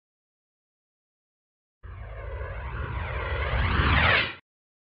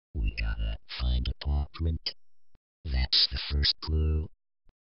paw print. That's the first clue.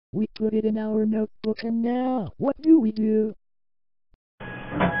 We put it in our notebook and now, what do we do?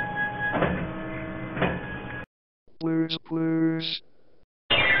 Clues, clues.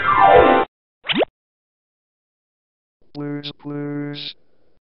 Clues, clues.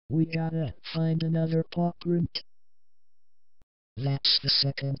 We gotta find another paw print. That's the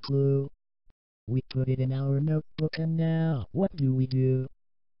second clue. We put it in our notebook and now, what do we do?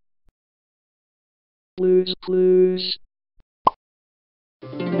 Clues, clues.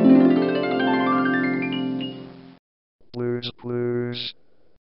 Clues, clues.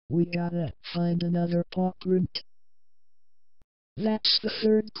 We gotta find another paw print. That's the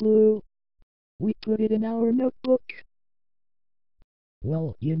third clue. We put it in our notebook.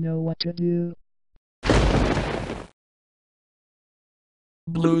 Well, you know what to do.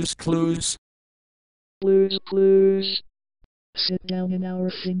 Blues Clues. Clues, clues. Sit down in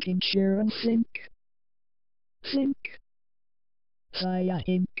our thinking chair and think. Think.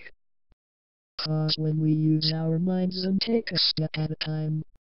 Think. 'Cause when we use our minds and take a step at a time,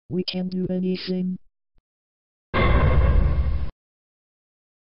 we can do anything.